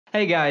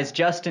Hey guys,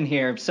 Justin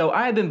here. So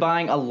I've been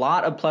buying a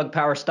lot of Plug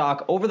Power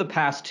stock over the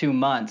past 2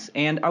 months,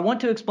 and I want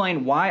to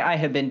explain why I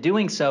have been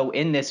doing so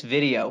in this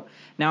video.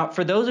 Now,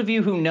 for those of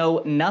you who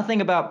know nothing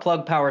about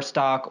Plug Power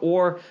stock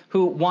or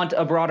who want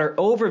a broader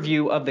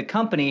overview of the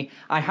company,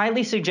 I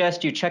highly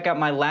suggest you check out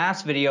my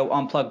last video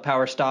on Plug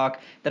Power stock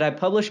that I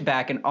published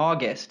back in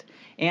August.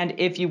 And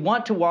if you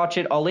want to watch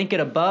it, I'll link it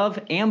above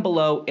and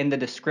below in the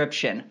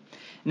description.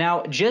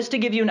 Now, just to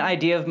give you an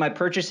idea of my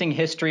purchasing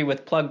history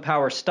with Plug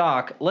Power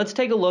stock, let's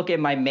take a look at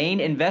my main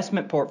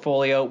investment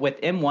portfolio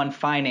with M1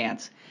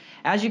 Finance.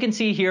 As you can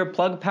see here,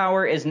 Plug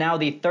Power is now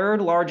the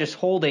third largest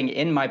holding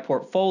in my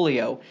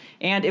portfolio.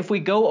 And if we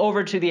go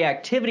over to the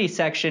activity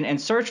section and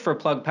search for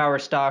Plug Power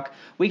stock,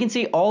 we can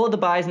see all of the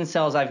buys and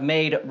sells I've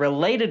made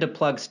related to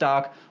Plug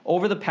stock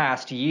over the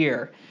past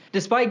year.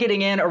 Despite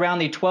getting in around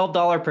the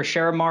 $12 per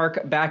share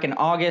mark back in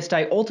August,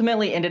 I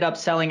ultimately ended up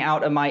selling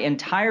out of my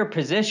entire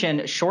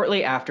position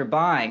shortly after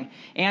buying.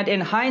 And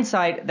in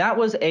hindsight, that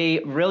was a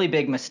really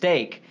big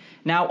mistake.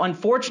 Now,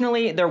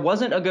 unfortunately, there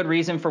wasn't a good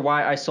reason for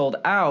why I sold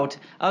out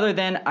other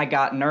than I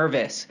got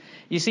nervous.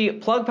 You see,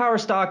 Plug Power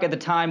stock at the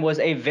time was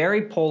a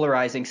very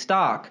polarizing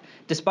stock.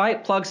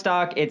 Despite Plug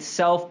stock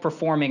itself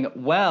performing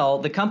well,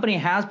 the company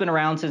has been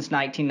around since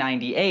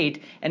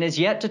 1998 and is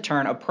yet to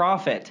turn a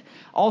profit.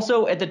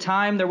 Also, at the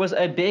time, there was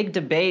a big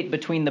debate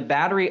between the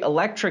battery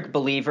electric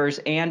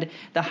believers and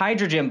the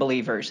hydrogen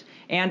believers.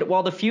 And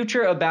while the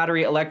future of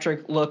battery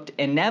electric looked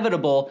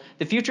inevitable,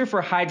 the future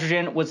for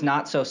hydrogen was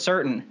not so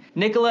certain.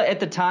 Nikola at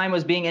the time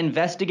was being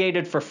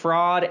investigated for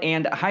fraud,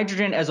 and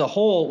hydrogen as a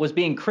whole was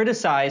being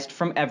criticized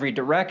from every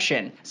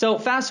direction. So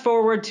fast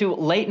forward to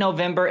late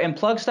November, and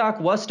Plug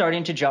stock was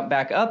starting to jump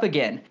back up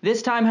again.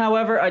 This time,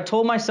 however, I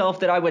told myself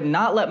that I would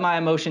not let my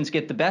emotions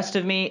get the best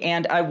of me,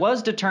 and I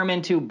was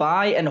determined to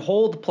buy and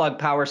hold Plug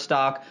Power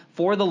stock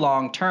for the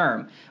long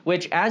term,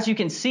 which, as you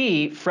can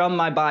see from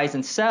my buys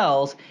and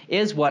sells,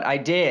 is what I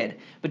did.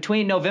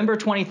 Between November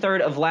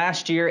 23rd of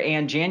last year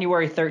and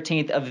January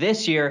 13th of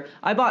this year,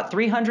 I bought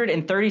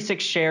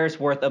 336 shares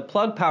worth of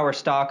Plug Power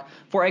stock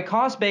for a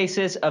cost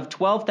basis of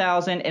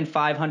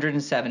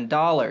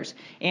 $12,507.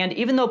 And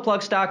even though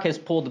Plug stock has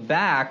pulled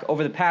back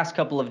over the past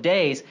couple of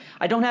days,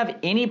 I don't have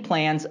any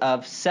plans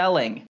of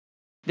selling.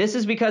 This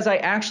is because I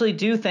actually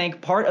do think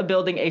part of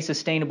building a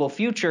sustainable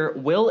future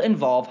will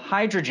involve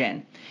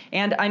hydrogen.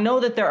 And I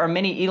know that there are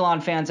many Elon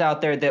fans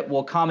out there that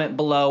will comment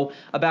below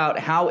about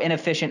how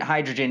inefficient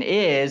hydrogen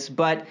is,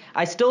 but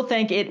I still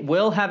think it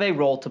will have a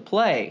role to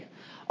play.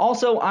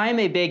 Also, I'm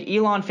a big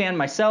Elon fan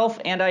myself,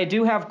 and I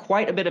do have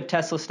quite a bit of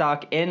Tesla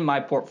stock in my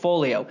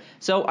portfolio,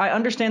 so I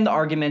understand the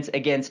arguments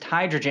against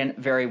hydrogen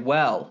very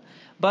well.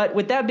 But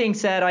with that being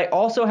said, I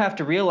also have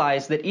to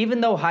realize that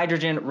even though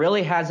hydrogen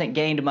really hasn't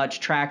gained much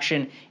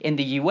traction in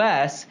the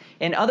US,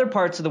 in other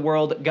parts of the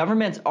world,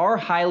 governments are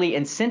highly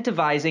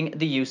incentivizing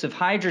the use of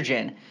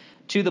hydrogen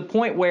to the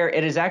point where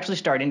it is actually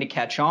starting to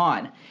catch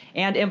on.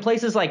 And in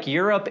places like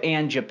Europe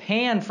and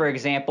Japan, for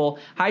example,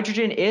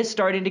 hydrogen is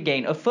starting to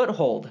gain a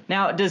foothold.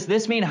 Now, does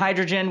this mean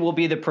hydrogen will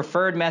be the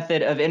preferred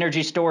method of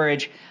energy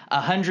storage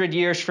 100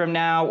 years from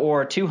now,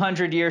 or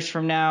 200 years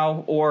from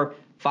now, or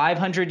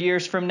 500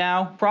 years from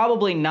now?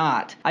 Probably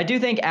not. I do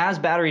think as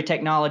battery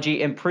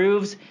technology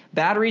improves,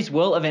 batteries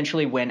will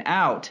eventually win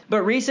out.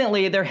 But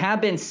recently, there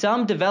have been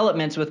some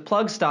developments with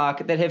Plug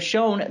stock that have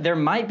shown there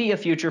might be a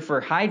future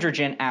for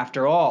hydrogen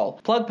after all.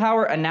 Plug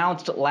Power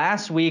announced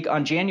last week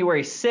on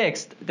January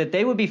 6th that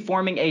they would be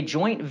forming a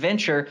joint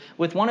venture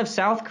with one of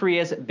South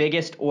Korea's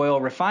biggest oil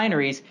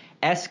refineries,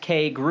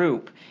 SK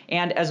Group.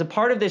 And as a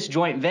part of this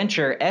joint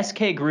venture,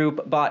 SK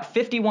Group bought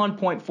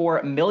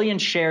 51.4 million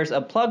shares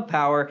of Plug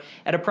Power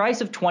at a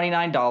price of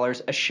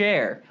 $29 a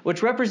share,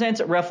 which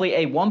represents roughly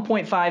a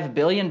 $1.5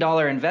 billion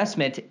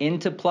investment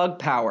into Plug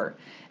Power.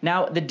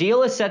 Now, the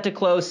deal is set to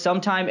close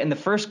sometime in the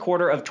first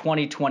quarter of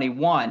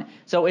 2021,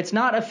 so it's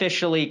not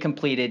officially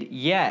completed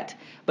yet.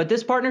 But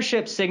this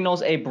partnership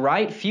signals a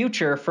bright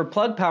future for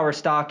Plug Power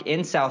stock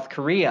in South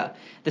Korea.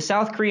 The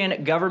South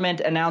Korean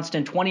government announced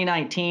in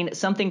 2019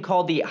 something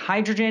called the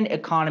Hydrogen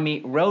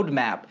Economy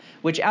Roadmap,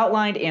 which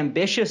outlined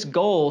ambitious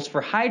goals for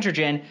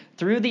hydrogen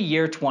through the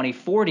year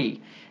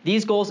 2040.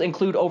 These goals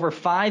include over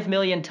 5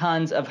 million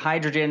tons of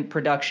hydrogen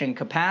production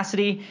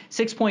capacity,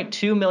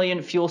 6.2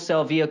 million fuel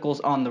cell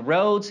vehicles on the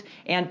roads,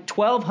 and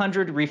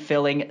 1,200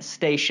 refilling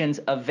stations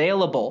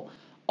available,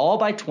 all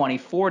by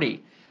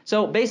 2040.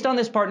 So based on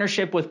this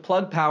partnership with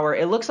Plug Power,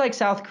 it looks like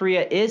South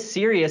Korea is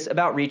serious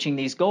about reaching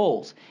these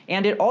goals.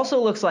 And it also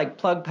looks like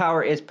Plug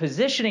Power is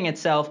positioning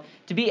itself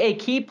to be a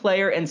key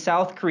player in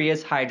South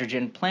Korea's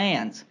hydrogen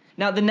plans.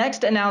 Now, the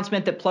next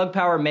announcement that Plug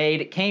Power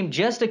made came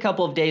just a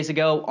couple of days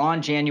ago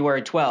on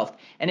January 12th,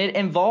 and it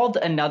involved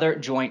another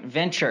joint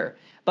venture.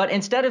 But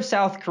instead of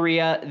South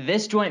Korea,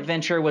 this joint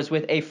venture was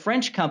with a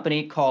French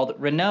company called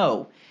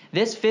Renault.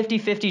 This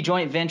 50-50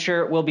 joint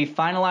venture will be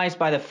finalized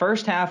by the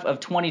first half of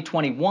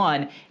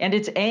 2021, and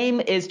its aim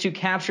is to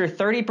capture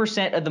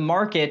 30% of the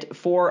market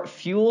for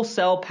fuel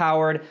cell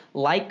powered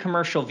light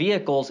commercial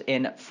vehicles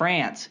in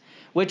France,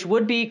 which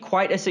would be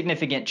quite a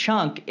significant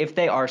chunk if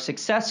they are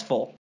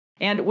successful.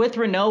 And with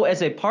Renault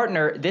as a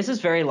partner, this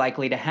is very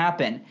likely to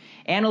happen.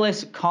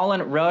 Analyst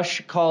Colin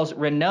Rush calls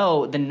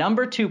Renault the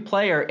number 2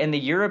 player in the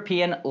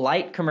European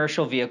light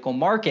commercial vehicle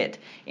market,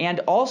 and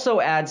also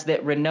adds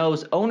that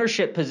Renault's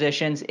ownership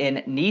positions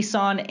in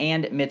Nissan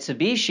and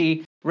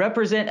Mitsubishi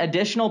represent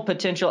additional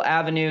potential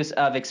avenues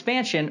of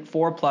expansion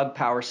for Plug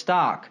Power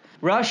stock.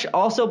 Rush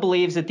also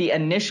believes that the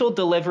initial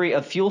delivery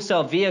of fuel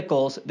cell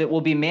vehicles that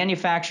will be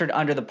manufactured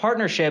under the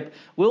partnership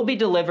will be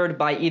delivered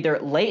by either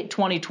late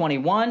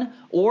 2021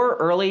 or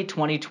early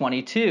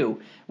 2022,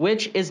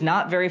 which is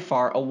not very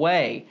far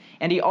away.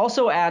 And he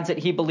also adds that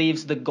he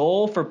believes the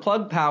goal for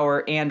Plug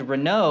Power and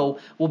Renault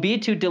will be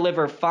to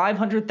deliver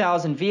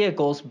 500,000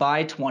 vehicles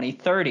by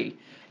 2030.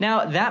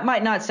 Now, that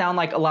might not sound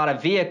like a lot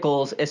of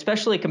vehicles,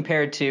 especially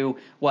compared to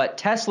what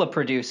Tesla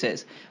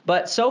produces,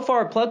 but so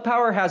far Plug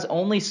Power has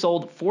only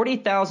sold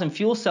 40,000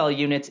 fuel cell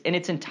units in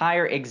its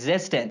entire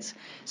existence.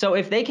 So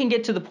if they can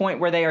get to the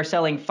point where they are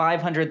selling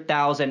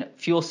 500,000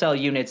 fuel cell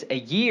units a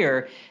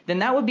year, then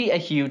that would be a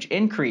huge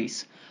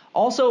increase.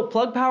 Also,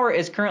 Plug Power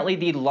is currently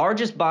the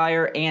largest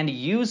buyer and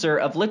user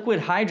of liquid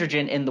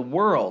hydrogen in the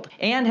world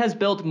and has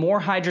built more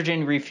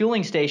hydrogen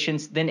refueling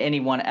stations than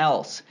anyone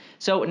else.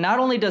 So not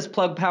only does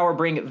Plug Power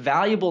bring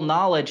valuable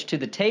knowledge to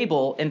the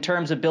table in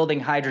terms of building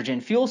hydrogen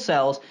fuel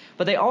cells,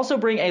 but they also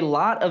bring a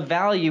lot of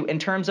value in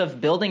terms of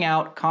building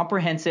out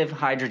comprehensive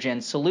hydrogen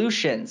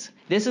solutions.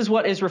 This is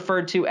what is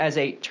referred to as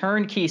a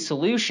turnkey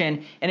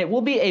solution, and it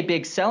will be a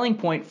big selling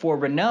point for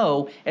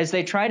Renault as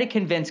they try to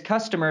convince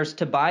customers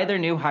to buy their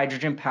new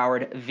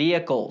hydrogen-powered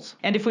vehicles.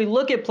 And if we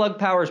look at Plug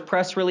Power's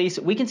press release,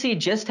 we can see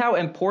just how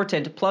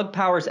important Plug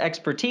Power's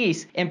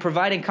expertise in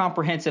providing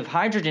comprehensive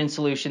hydrogen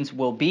solutions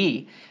will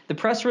be. The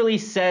press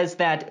release says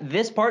that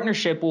this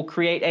partnership will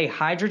create a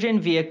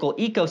hydrogen vehicle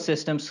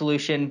ecosystem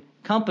solution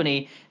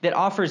company that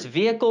offers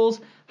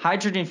vehicles,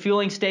 hydrogen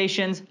fueling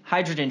stations,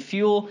 hydrogen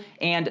fuel,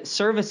 and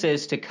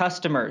services to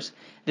customers.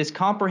 This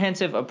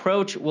comprehensive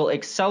approach will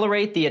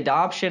accelerate the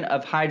adoption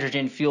of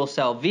hydrogen fuel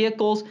cell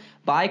vehicles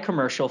by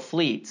commercial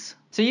fleets.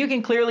 So you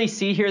can clearly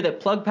see here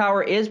that Plug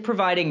Power is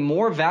providing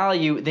more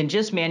value than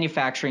just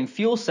manufacturing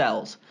fuel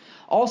cells.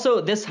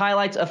 Also, this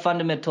highlights a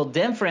fundamental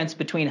difference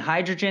between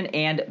hydrogen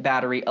and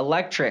battery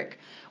electric.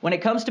 When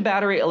it comes to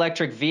battery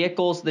electric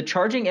vehicles, the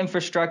charging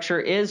infrastructure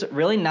is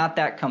really not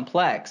that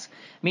complex,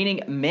 meaning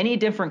many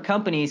different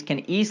companies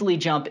can easily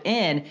jump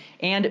in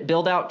and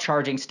build out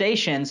charging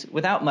stations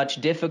without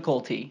much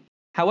difficulty.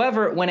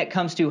 However, when it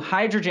comes to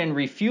hydrogen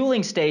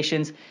refueling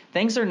stations,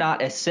 things are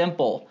not as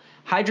simple.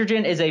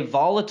 Hydrogen is a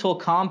volatile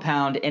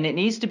compound and it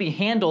needs to be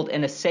handled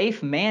in a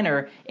safe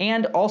manner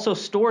and also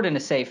stored in a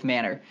safe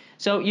manner.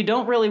 So you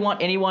don't really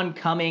want anyone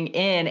coming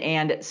in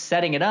and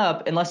setting it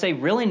up unless they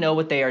really know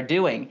what they are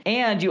doing.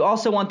 And you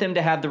also want them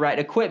to have the right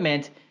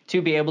equipment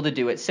to be able to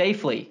do it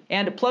safely.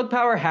 And Plug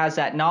Power has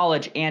that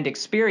knowledge and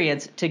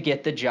experience to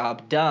get the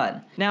job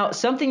done. Now,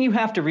 something you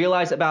have to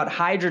realize about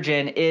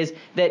hydrogen is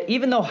that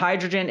even though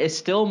hydrogen is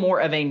still more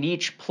of a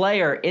niche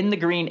player in the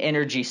green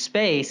energy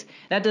space,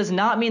 that does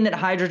not mean that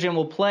hydrogen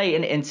will play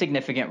an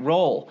insignificant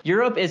role.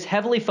 Europe is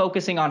heavily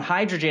focusing on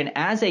hydrogen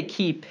as a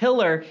key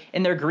pillar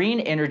in their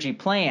green energy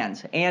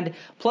plans, and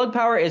Plug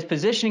Power is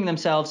positioning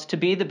themselves to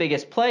be the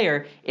biggest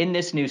player in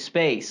this new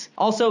space.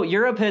 Also,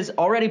 Europe has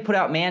already put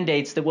out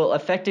mandates that will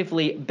effectively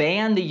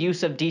ban the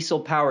use of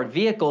diesel-powered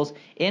vehicles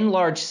in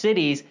large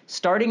cities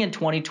starting in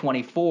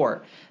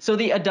 2024. So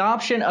the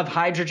adoption of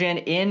hydrogen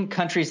in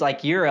countries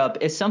like Europe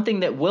is something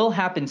that will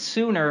happen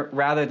sooner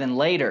rather than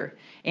later.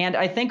 And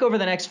I think over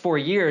the next 4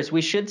 years,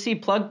 we should see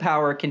Plug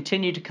Power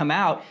continue to come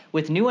out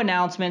with new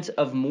announcements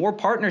of more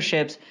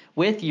partnerships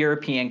with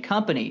European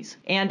companies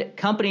and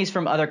companies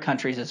from other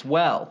countries as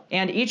well.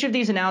 And each of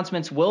these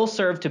announcements will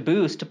serve to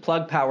boost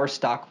Plug Power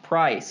stock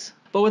price.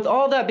 But with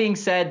all that being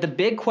said, the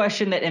big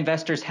question that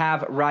investors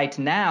have right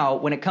now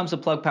when it comes to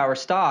Plug Power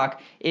stock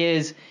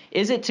is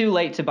it too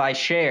late to buy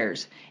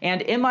shares?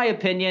 And in my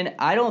opinion,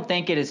 I don't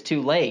think it is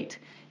too late.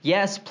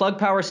 Yes, Plug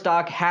Power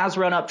stock has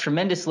run up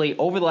tremendously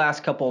over the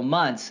last couple of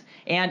months,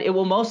 and it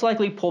will most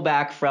likely pull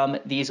back from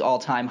these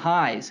all-time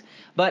highs.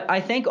 But I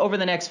think over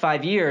the next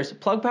 5 years,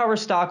 Plug Power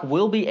stock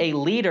will be a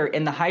leader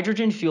in the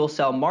hydrogen fuel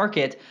cell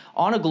market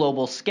on a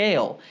global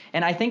scale.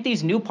 And I think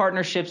these new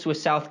partnerships with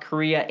South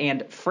Korea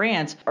and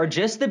France are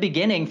just the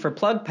beginning for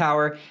Plug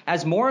Power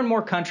as more and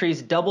more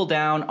countries double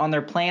down on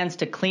their plans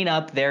to clean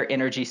up their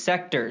energy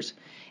sectors.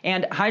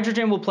 And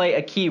hydrogen will play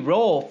a key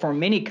role for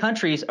many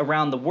countries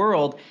around the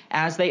world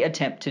as they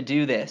attempt to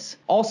do this.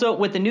 Also,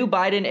 with the new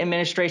Biden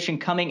administration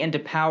coming into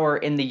power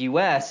in the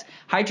US,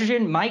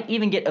 hydrogen might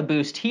even get a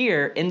boost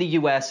here in the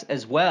US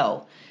as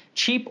well.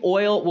 Cheap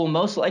oil will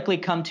most likely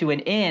come to an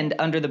end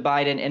under the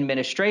Biden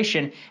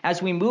administration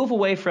as we move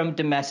away from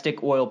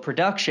domestic oil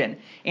production.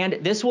 And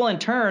this will in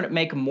turn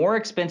make more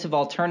expensive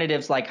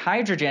alternatives like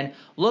hydrogen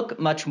look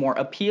much more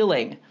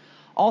appealing.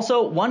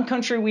 Also, one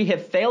country we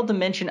have failed to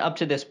mention up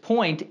to this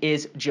point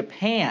is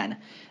Japan.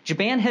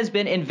 Japan has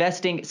been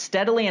investing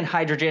steadily in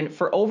hydrogen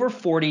for over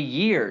 40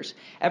 years,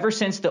 ever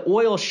since the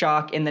oil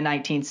shock in the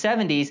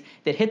 1970s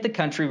that hit the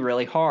country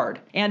really hard.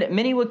 And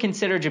many would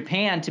consider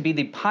Japan to be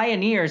the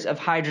pioneers of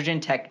hydrogen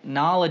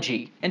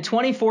technology. In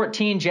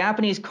 2014,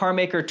 Japanese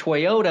carmaker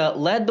Toyota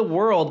led the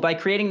world by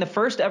creating the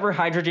first ever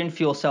hydrogen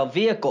fuel cell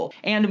vehicle.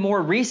 And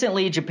more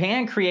recently,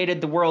 Japan created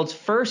the world's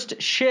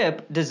first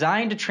ship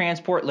designed to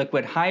transport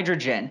liquid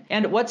hydrogen.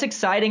 And what's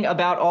exciting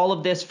about all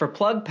of this for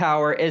Plug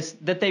Power is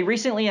that they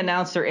recently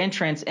announced their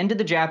entrance into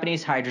the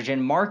Japanese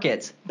hydrogen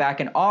markets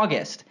back in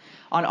August.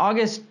 On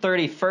August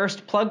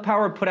 31st, Plug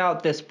Power put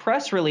out this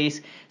press release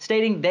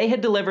stating they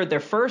had delivered their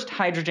first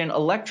hydrogen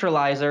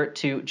electrolyzer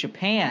to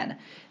Japan.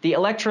 The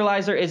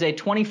electrolyzer is a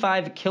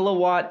 25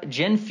 kilowatt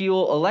gen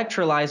fuel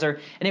electrolyzer,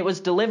 and it was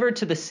delivered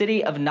to the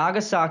city of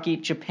Nagasaki,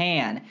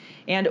 Japan.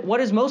 And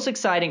what is most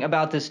exciting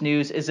about this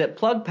news is that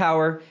Plug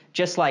Power,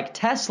 just like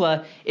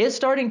Tesla, is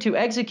starting to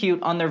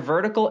execute on their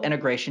vertical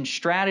integration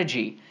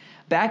strategy.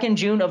 Back in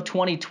June of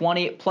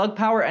 2020, Plug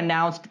Power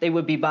announced they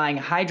would be buying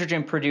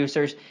hydrogen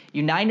producers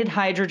United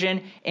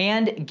Hydrogen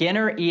and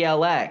Giner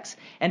ELX.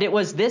 And it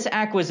was this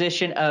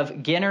acquisition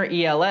of Giner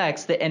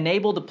ELX that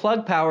enabled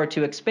Plug Power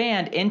to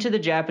expand into the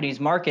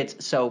Japanese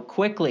markets so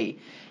quickly.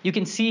 You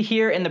can see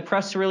here in the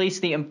press release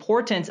the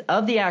importance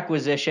of the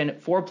acquisition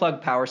for Plug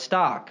Power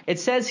stock. It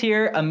says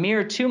here, a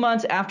mere 2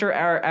 months after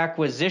our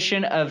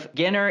acquisition of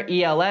Giner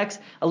ELX,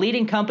 a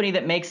leading company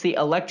that makes the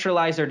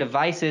electrolyzer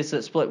devices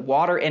that split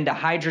water into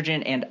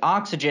hydrogen and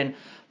oxygen,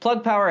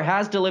 Plug Power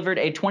has delivered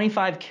a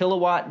 25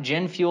 kilowatt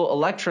gen fuel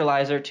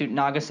electrolyzer to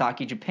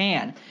Nagasaki,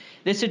 Japan.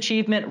 This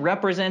achievement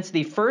represents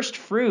the first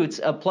fruits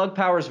of Plug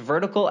Power's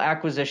vertical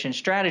acquisition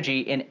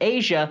strategy in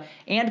Asia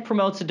and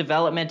promotes the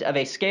development of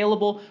a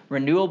scalable,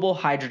 renewable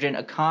hydrogen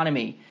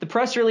economy. The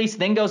press release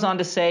then goes on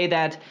to say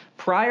that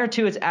prior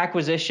to its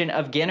acquisition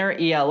of Giner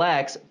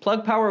ELX,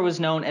 Plug Power was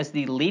known as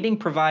the leading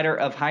provider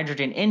of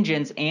hydrogen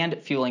engines and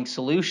fueling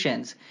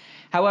solutions.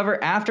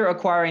 However, after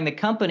acquiring the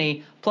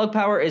company, Plug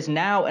Power is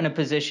now in a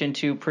position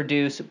to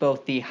produce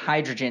both the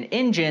hydrogen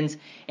engines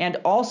and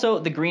also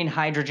the green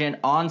hydrogen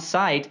on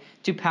site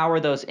to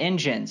power those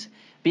engines.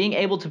 Being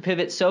able to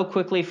pivot so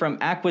quickly from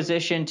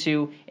acquisition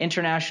to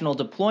international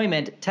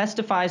deployment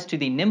testifies to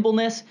the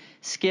nimbleness,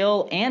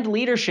 skill, and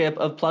leadership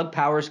of Plug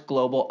Power's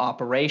global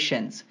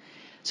operations.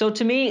 So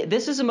to me,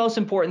 this is the most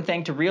important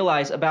thing to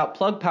realize about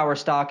Plug Power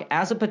stock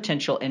as a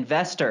potential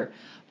investor.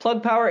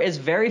 Plug Power is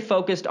very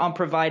focused on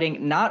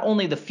providing not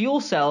only the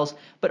fuel cells,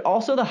 but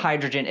also the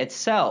hydrogen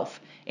itself.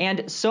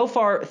 And so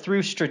far,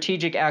 through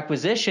strategic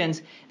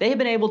acquisitions, they have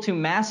been able to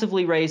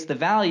massively raise the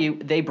value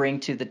they bring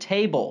to the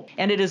table.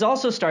 And it is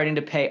also starting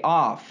to pay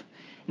off.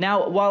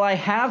 Now, while I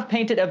have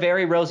painted a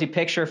very rosy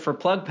picture for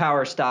Plug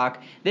Power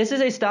stock, this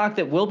is a stock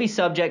that will be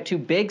subject to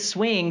big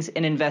swings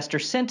in investor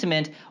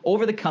sentiment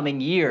over the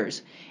coming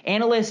years.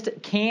 Analysts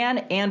can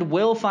and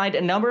will find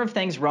a number of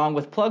things wrong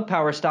with Plug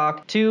Power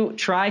stock to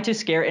try to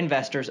scare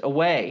investors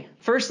away.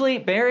 Firstly,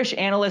 bearish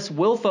analysts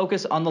will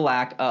focus on the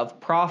lack of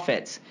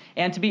profits.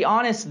 And to be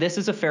honest, this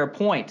is a fair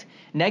point.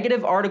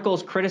 Negative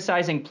articles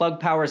criticizing Plug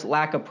Power's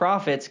lack of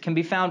profits can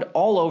be found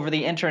all over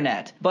the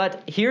internet.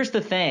 But here's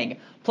the thing.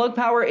 Plug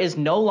Power is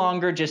no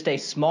longer just a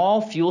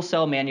small fuel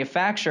cell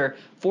manufacturer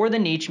for the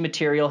niche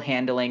material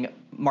handling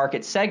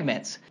market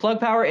segments. Plug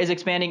Power is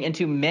expanding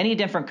into many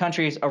different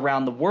countries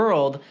around the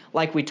world,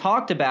 like we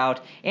talked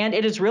about, and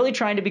it is really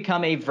trying to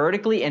become a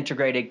vertically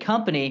integrated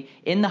company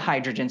in the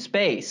hydrogen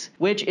space,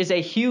 which is a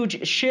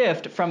huge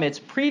shift from its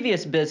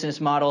previous business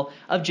model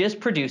of just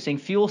producing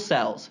fuel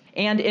cells.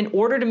 And in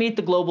order to meet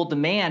the global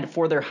demand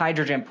for their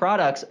hydrogen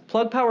products,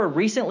 Plug Power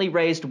recently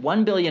raised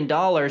 $1 billion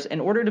in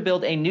order to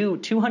build a new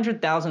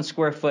 200,000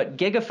 square foot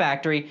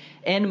gigafactory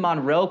in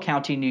Monroe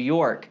County, New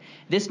York.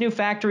 This new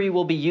factory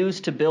will be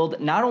used to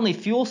build not only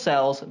fuel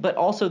cells, but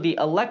also the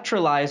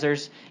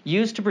electrolyzers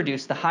used to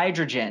produce the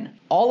hydrogen.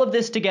 All of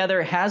this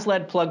together has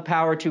led Plug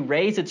Power to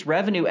raise its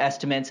revenue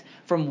estimates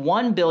from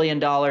 $1 billion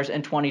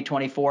in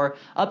 2024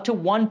 up to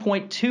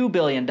 $1.2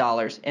 billion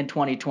in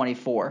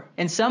 2024.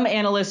 And some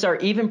analysts are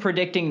even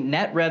predicting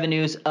net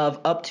revenues of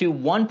up to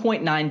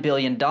 $1.9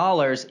 billion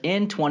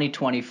in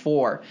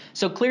 2024.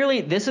 So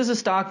clearly, this is a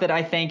stock that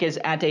I think is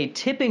at a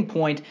tipping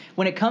point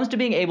when it comes to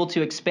being able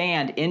to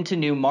expand into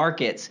new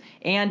markets.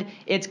 And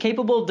it's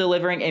capable of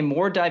delivering a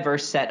more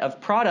diverse set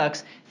of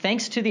products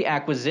thanks to the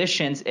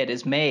acquisitions it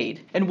has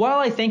made. And while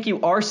I think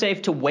you are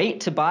safe to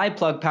wait to buy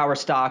Plug Power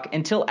stock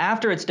until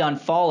after it's done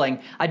falling,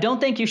 I don't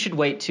think you should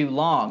wait too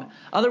long.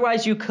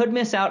 Otherwise, you could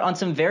miss out on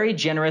some very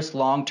generous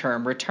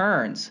long-term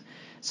returns.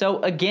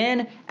 So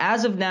again,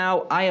 as of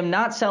now, I am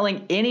not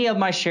selling any of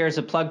my shares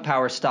of Plug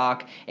Power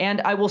stock, and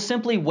I will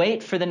simply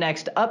wait for the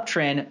next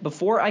uptrend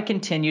before I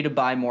continue to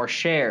buy more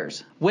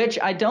shares, which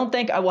I don't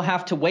think I will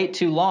have to wait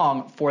too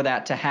long for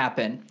that to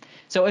happen.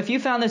 So if you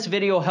found this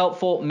video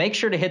helpful, make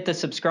sure to hit the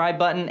subscribe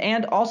button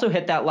and also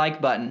hit that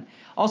like button.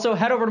 Also,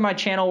 head over to my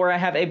channel where I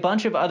have a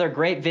bunch of other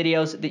great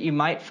videos that you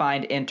might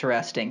find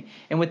interesting.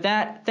 And with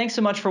that, thanks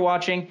so much for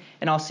watching,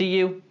 and I'll see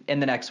you in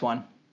the next one.